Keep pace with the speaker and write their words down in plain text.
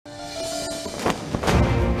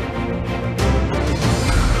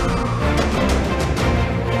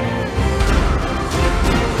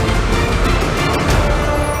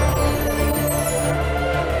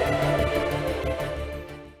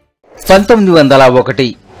1901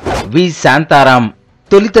 వి శాంతారాం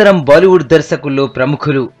తొలితరం బాలీవుడ్ దర్శకుల్లో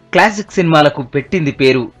ప్రముఖులు. క్లాసిక్ సినిమాలకు పెట్టింది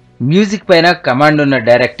పేరు. మ్యూజిక్ పైన కమాండ్ ఉన్న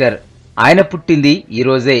డైరెక్టర్. ఆయన పుట్టింది ఈ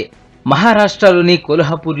రోజే. మహారాష్ట్రలోని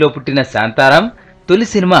కొల్హాపూర్లో పుట్టిన శాంతారాం తొలి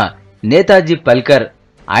సినిమా నేతాజీ పల్కర్.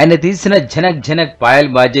 ఆయన తీసిన ఝనక్ ఝనక్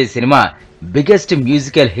Payal బాజే cinema biggest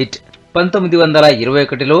musical hit.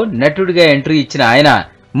 1921లో నటుడిగా ఎంట్రీ ఇచ్చిన ఆయన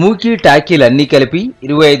మూకీ టాకీలన్నీ కలిపి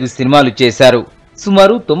 25 సినిమాలు చేశారు.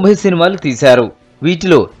 సుమారు 90 సినిమాలు తీశారు.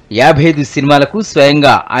 వీటిలో 55 సినిమాలకు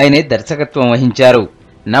స్వయంగా ఆయనే దర్శకత్వం వహించారు.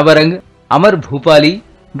 నవరంగ్, అమర్ భూపాలి,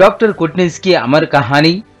 డాక్టర్ కొట్నిస్కీ అమర్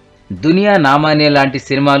కహానీ, దునియా నామానే లాంటి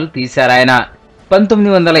సినిమాలు తీశారాయన.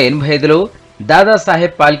 1985లో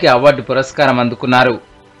దాదాసాహెబ్ ఫాల్కే అవార్డు పురస్కారం అందుకున్నారు.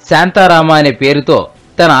 శాంతారామ అనే పేరుతో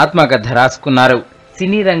తన ఆత్మకథ రాసుకున్నారు.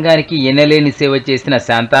 సినీ రంగానికి ఎనలేని సేవ చేసిన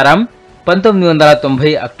శాంతారాం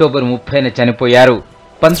 1990 అక్టోబర్ 30న చనిపోయారు.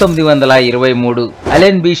 1923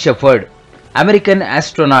 Allen B shepherd, American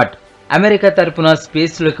astronaut. America తరపున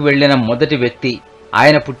స్పేస్ లోకి వెళ్లిన మొదటి వ్యక్తి.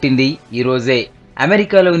 ఆయన పుట్టింది ఈ రోజే.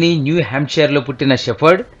 అమెరికాలోని న్యూ హ్యాంప్షైర్ లో పుట్టిన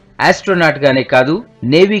షెఫర్డ్ ఆస్ట్రోనాట్ గానే కాదు,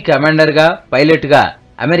 నేవీ కమాండర్ గా, పైలట్ గా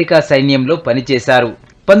అమెరికా సైన్యంలో పనిచేశారు.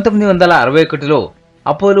 1961లో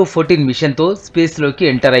అపోలో 14 మిషన్ తో స్పేస్ లోకి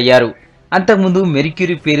ఎంటర్ అయ్యారు. అంతకుముందు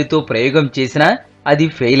మెర్క్యూరీ పేరుతో ప్రయోగం చేసినా అది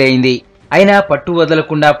ఫెయిల్ అయింది. అయినా పట్టు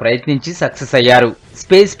వదలకుండా ప్రయత్నించి సక్సెస్ అయ్యారు.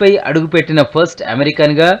 స్పేస్ పై అడుగుపెట్టిన ఫస్ట్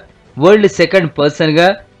అమెరికన్ గా, వరల్డ్ సెకండ్ పర్సన్ గా,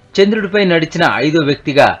 చంద్రుడిపై నడిచిన 5వ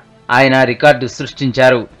వ్యక్తిగా ఆయన రికార్డు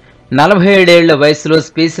సృష్టించారు. 47 ఏళ్ల వయసులో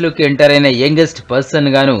స్పేస్ లోకి ఎంటర్ అయిన యంగెస్ట్ పర్సన్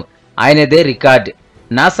గాను ఆయనదే రికార్డ్.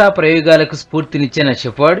 నాసా ప్రయోగాలకు స్ఫూర్తినిచ్చిన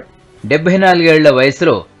షెఫర్డ్ 74 ఏళ్ల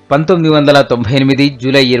వయసులో 1998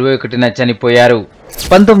 జూలై 21న చనిపోయారు.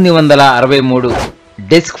 1963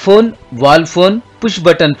 desk phone, wall phone, push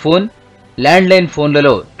button phone, landline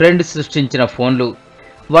ఫోన్లలో ట్రెండ్ సృష్టించిన ఫోన్లు.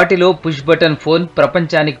 వాటిలో పుష్ బటన్ ఫోన్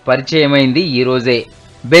ప్రపంచానికి పరిచయమైంది ఈ రోజే.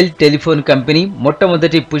 బెల్ టెలిఫోన్ కంపెనీ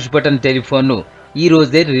మొట్టమొదటి పుష్ బటన్ టెలిఫోన్ను ఈ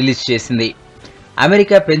రోజే రిలీజ్ చేసింది.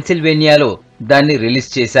 అమెరికా పెన్సిల్వేనియాలో దాన్ని రిలీజ్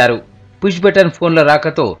చేశారు. పుష్ బటన్ ఫోన్ల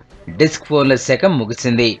రాకతో డెస్క్ ఫోన్ల శకం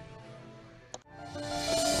ముగిసింది.